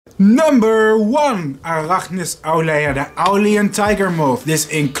Number 1. Arachnis aulea, the Aulaean Tiger moth. This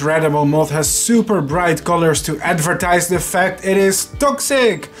incredible moth has super bright colors to advertise the fact it is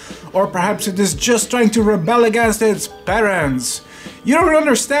toxic. Or perhaps it is just trying to rebel against its parents. You don't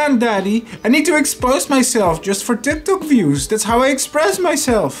understand, Daddy. I need to expose myself just for TikTok views. That's how I express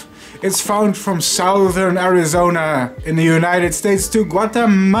myself. It's found from southern Arizona in the United States to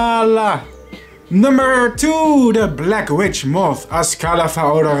Guatemala. Number 2, the Black Witch Moth, Ascalafa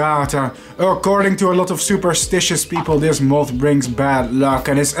odorata. According to a lot of superstitious people, this moth brings bad luck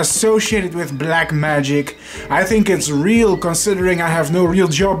and is associated with black magic. I think it's real, considering I have no real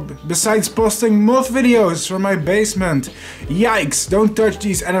job besides posting moth videos from my basement. Yikes, don't touch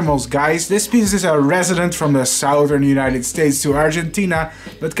these animals, guys. This species is a resident from the southern United States to Argentina,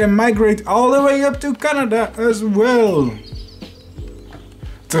 but can migrate all the way up to Canada as well.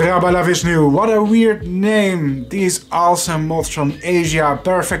 Trabalavishnu, what a weird name. These awesome moths from Asia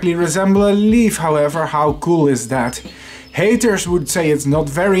perfectly resemble a leaf, however, how cool is that? Haters would say it's not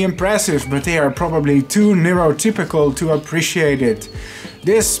very impressive, but they are probably too neurotypical to appreciate it.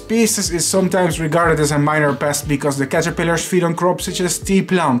 This species is sometimes regarded as a minor pest because the caterpillars feed on crops such as tea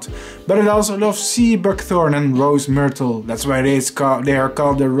plant, but it also loves sea buckthorn and rose myrtle. That's why they are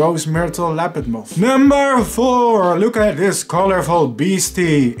called the Rose-Myrtle Lappet moth. Number 4. Look at this colorful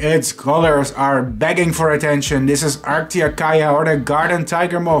beastie. Its colors are begging for attention. This is Arctiacaya, or the garden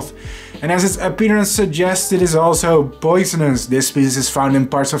tiger moth. And as its appearance suggests, it is also poisonous. This species is found in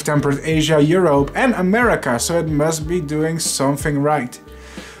parts of temperate Asia, Europe and America, so it must be doing something right.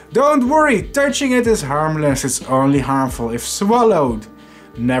 Don't worry, touching it is harmless, it's only harmful if swallowed.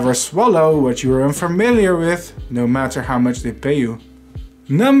 Never swallow what you are unfamiliar with, no matter how much they pay you.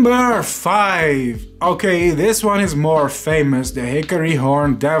 Number 5. Okay, this one is more famous, the Hickory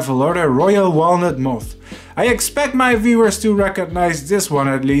horned devil, or the royal walnut moth. I expect my viewers to recognize this one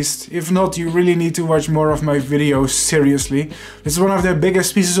at least. If not, you really need to watch more of my videos, seriously. It's one of the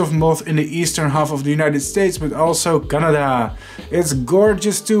biggest species of moth in the eastern half of the United States, but also Canada. It's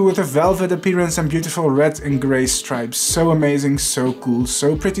gorgeous too, with a velvet appearance and beautiful red and grey stripes. So amazing, so cool,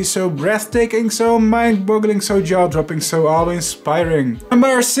 so pretty, so breathtaking, so mind-boggling, so jaw-dropping, so awe-inspiring.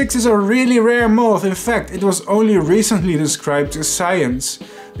 Number 6 is a really rare moth. In fact, it was only recently described to science.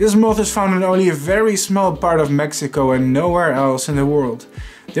 This moth is found in only a very small part of Mexico and nowhere else in the world.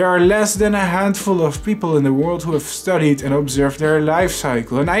 There are less than a handful of people in the world who have studied and observed their life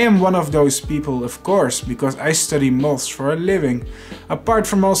cycle, and I am one of those people, of course, because I study moths for a living, apart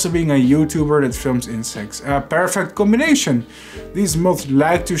from also being a YouTuber that films insects. A perfect combination! These moths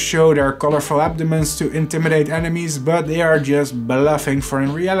like to show their colorful abdomens to intimidate enemies, but they are just bluffing, for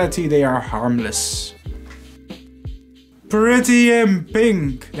in reality they are harmless. Pretty in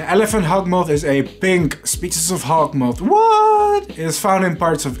pink. The elephant hawkmoth is a pink species of hawkmoth. What? It is found in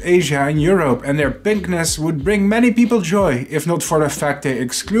parts of Asia and Europe, and their pinkness would bring many people joy, if not for the fact they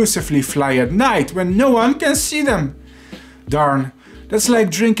exclusively fly at night when no one can see them. Darn, that's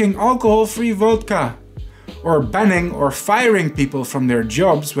like drinking alcohol-free vodka. Or banning or firing people from their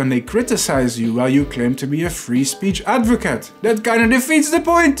jobs when they criticize you while you claim to be a free speech advocate. That kinda defeats the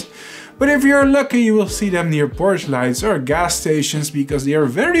point. But if you're lucky, you will see them near porch lights or gas stations because they are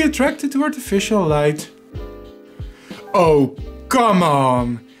very attracted to artificial light. Oh, come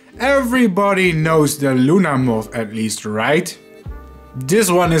on! Everybody knows the Lunar moth at least, right? This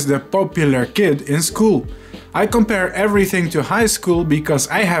one is the popular kid in school. I compare everything to high school because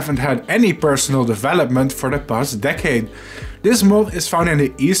I haven't had any personal development for the past decade. This moth is found in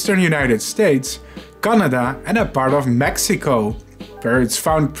the eastern United States, Canada and a part of Mexico, where it's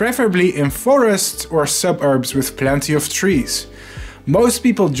found preferably in forests or suburbs with plenty of trees. Most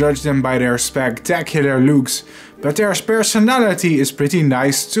people judge them by their spectacular looks, but their personality is pretty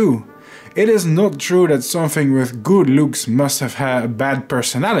nice too. It is not true that something with good looks must have had a bad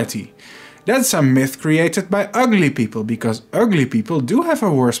personality. That's a myth created by ugly people, because ugly people do have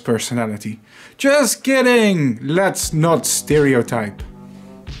a worse personality. Just kidding! Let's not stereotype.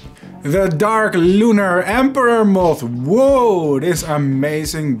 The dark Lunar Emperor moth. Whoa, this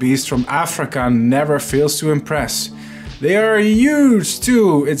amazing beast from Africa never fails to impress. They are huge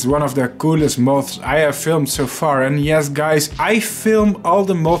too. It's one of the coolest moths I have filmed so far, and yes guys, I film all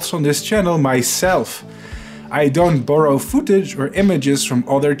the moths on this channel myself. I don't borrow footage or images from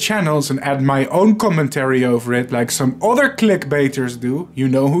other channels and add my own commentary over it like some other clickbaiters do. You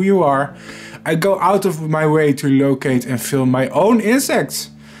know who you are. I go out of my way to locate and film my own insects.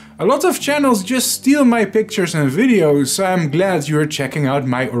 A lot of channels just steal my pictures and videos, so I'm glad you're checking out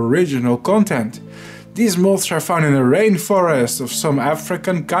my original content. These moths are found in the rainforest of some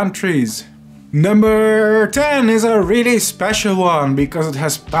African countries. Number 10 is a really special one because it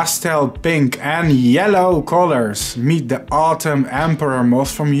has pastel pink and yellow colors. Meet the Autumn Emperor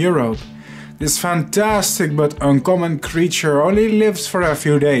moth from Europe. This fantastic but uncommon creature only lives for a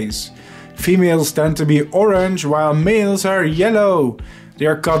few days. Females tend to be orange while males are yellow. They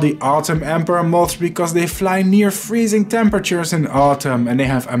are called the Autumn Emperor moths because they fly near freezing temperatures in autumn and they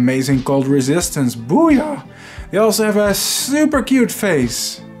have amazing cold resistance. Booyah! They also have a super cute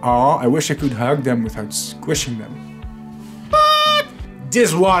face. Aw, I wish I could hug them without squishing them. But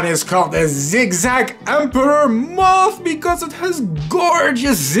this one is called the ZigZag Emperor moth because it has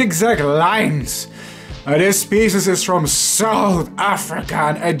gorgeous zigzag lines. This species is from South Africa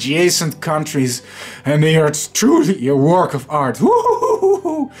and adjacent countries, and they are truly a work of art.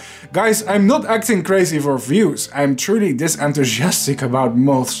 Woo-hoo-hoo-hoo. Guys, I'm not acting crazy for views, I'm truly this enthusiastic about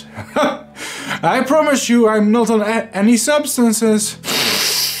moths. I promise you I'm not on any substances.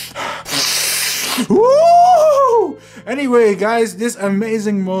 Woo! Anyway guys, this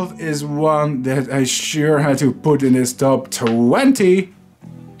amazing moth is one that I sure had to put in this top 20.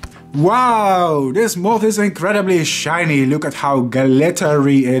 Wow, this moth is incredibly shiny. Look at how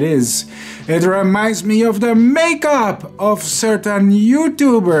glittery it is. It reminds me of the makeup of certain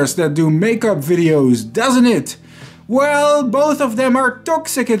YouTubers that do makeup videos, doesn't it? Well, both of them are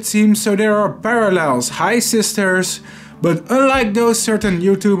toxic it seems, so there are parallels. Hi sisters. But unlike those certain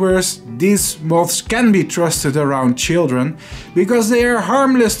YouTubers, these moths can be trusted around children because they are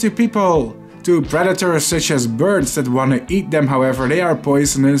harmless to people. To predators such as birds that want to eat them, however, they are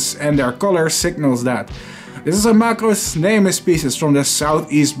poisonous and their color signals that. This is a macrosname species from the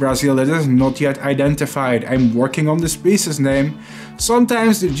southeast Brazil that is not yet identified. I'm working on the species name.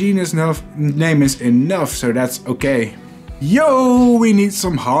 Sometimes the genus name is enough, so that's okay. Yo, we need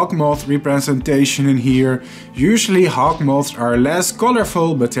some hawkmoth representation in here. Usually hawkmoths are less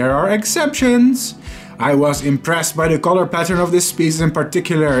colorful, but there are exceptions. I was impressed by the color pattern of this species in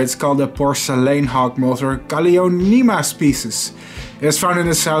particular. It's called the Porcelain Hawkmoth or Caleonema species. It's found in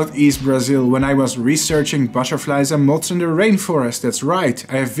the southeast Brazil. When I was researching butterflies and moths in the rainforest, that's right,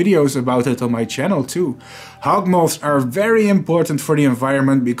 I have videos about it on my channel too. Hawkmoths are very important for the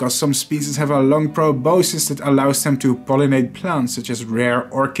environment because some species have a long proboscis that allows them to pollinate plants such as rare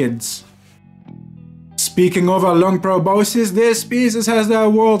orchids. Speaking of a long proboscis, this species has the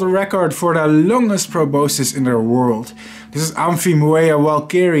world record for the longest proboscis in the world. This is Amphimuea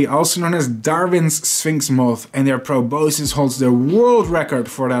walkeri, also known as Darwin's Sphinx moth, and their proboscis holds the world record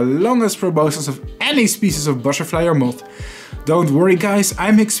for the longest proboscis of any species of butterfly or moth. Don't worry guys,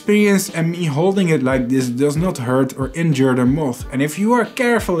 I'm experienced and me holding it like this does not hurt or injure the moth, and if you are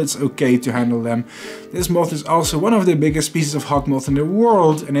careful it's okay to handle them. This moth is also one of the biggest species of hawkmoth in the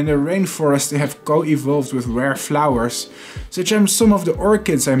world, and in the rainforest they have co-evolved with rare flowers, such as some of the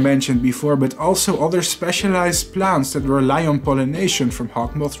orchids I mentioned before, but also other specialized plants that rely on pollination from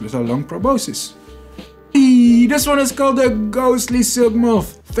hawkmoths with a long proboscis. This one is called the ghostly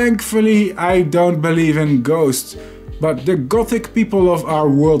Silkmoth. Thankfully I don't believe in ghosts. But the gothic people of our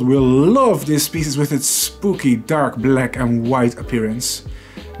world will love this species with its spooky dark black and white appearance.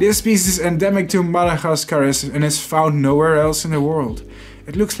 This species is endemic to Madagascar and is found nowhere else in the world.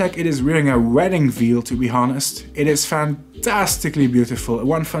 It looks like it is wearing a wedding veil, to be honest. It is fantastically beautiful,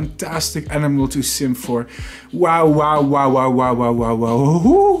 one fantastic animal to sim for. Wow, wow, wow, wow, wow, wow, wow,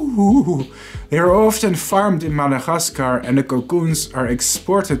 wow. They are often farmed in Madagascar and the cocoons are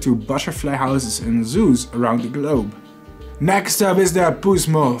exported to butterfly houses and zoos around the globe. Next up is the Puss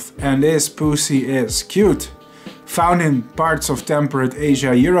Moth, and this pussy is cute. Found in parts of temperate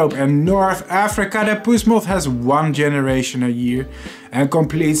Asia, Europe and North Africa, the Puss Moth has one generation a year and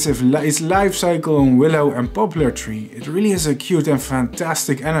completes its life cycle on willow and poplar tree. It really is a cute and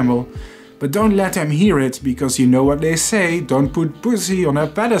fantastic animal, but don't let them hear it because you know what they say, don't put pussy on a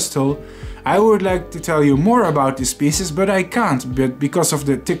pedestal. I would like to tell you more about this species, but I can't, because of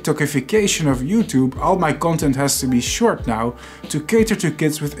the TikTokification of YouTube, all my content has to be short now to cater to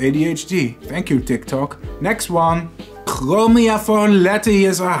kids with ADHD. Thank you TikTok. Next one. Chromiaphone leti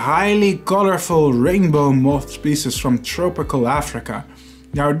is a highly colorful rainbow moth species from tropical Africa.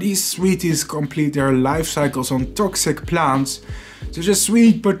 Now these sweeties complete their life cycles on toxic plants, such as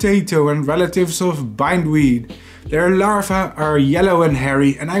sweet potato and relatives of bindweed. Their larvae are yellow and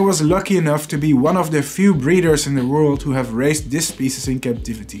hairy, and I was lucky enough to be one of the few breeders in the world who have raised this species in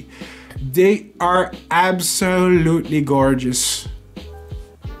captivity. They are absolutely gorgeous.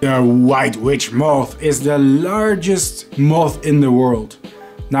 The white witch moth is the largest moth in the world.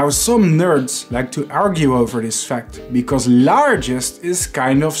 Now some nerds like to argue over this fact, because largest is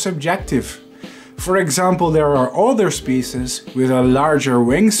kind of subjective. For example, there are other species with a larger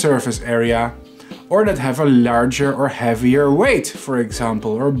wing surface area or that have a larger or heavier weight, for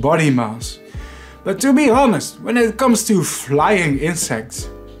example, or body mass. But to be honest, when it comes to flying insects,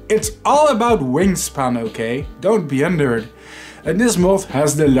 it's all about wingspan, okay? Don't be under it. And this moth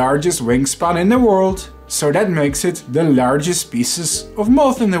has the largest wingspan in the world, so that makes it the largest species of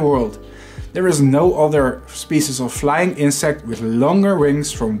moth in the world. There is no other species of flying insect with longer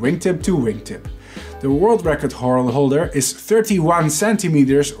wings from wingtip to wingtip. The world record holder is 31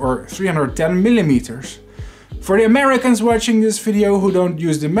 centimeters or 310 millimeters. For the Americans watching this video who don't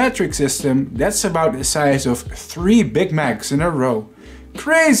use the metric system, that's about the size of 3 Big Macs in a row.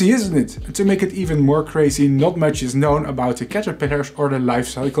 Crazy, isn't it? And to make it even more crazy, not much is known about the caterpillars or the life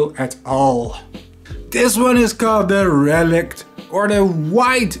cycle at all. This one is called the Relict, or the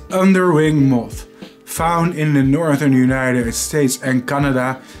white underwing moth. Found in the northern United States and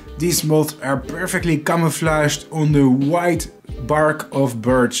Canada, these moths are perfectly camouflaged on the white bark of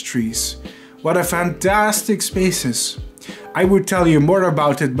birch trees. What a fantastic species! I would tell you more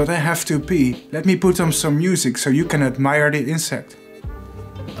about it, but I have to pee. Let me put on some music so you can admire the insect.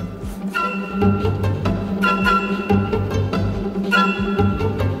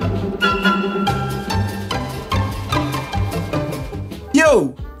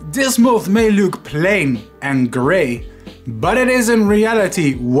 Yo! This moth may look plain and grey, but it is in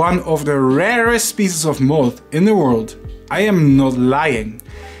reality one of the rarest species of moth in the world. I am not lying.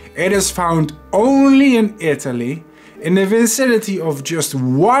 It is found only in Italy, in the vicinity of just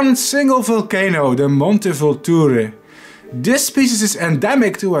one single volcano, the Monte Vulture. This species is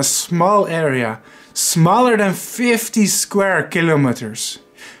endemic to a small area, smaller than 50 square kilometers,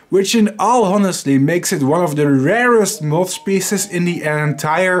 which in all honesty makes it one of the rarest moth species in the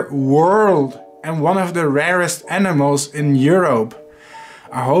entire world and one of the rarest animals in Europe.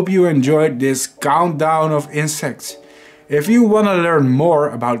 I hope you enjoyed this countdown of insects. If you want to learn more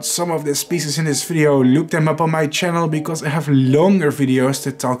about some of the species in this video, look them up on my channel because I have longer videos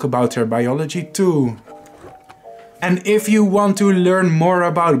to talk about their biology too. And if you want to learn more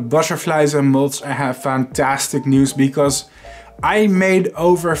about butterflies and moths, I have fantastic news because I made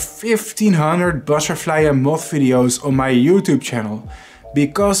over 1500 butterfly and moth videos on my YouTube channel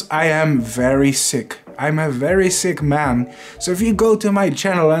because I am very sick. I'm a very sick man. So if you go to my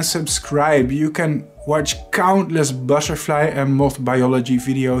channel and subscribe, you can watch countless butterfly and moth biology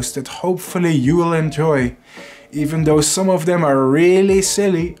videos that hopefully you will enjoy. Even though some of them are really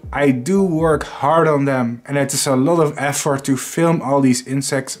silly, I do work hard on them and it is a lot of effort to film all these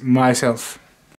insects myself.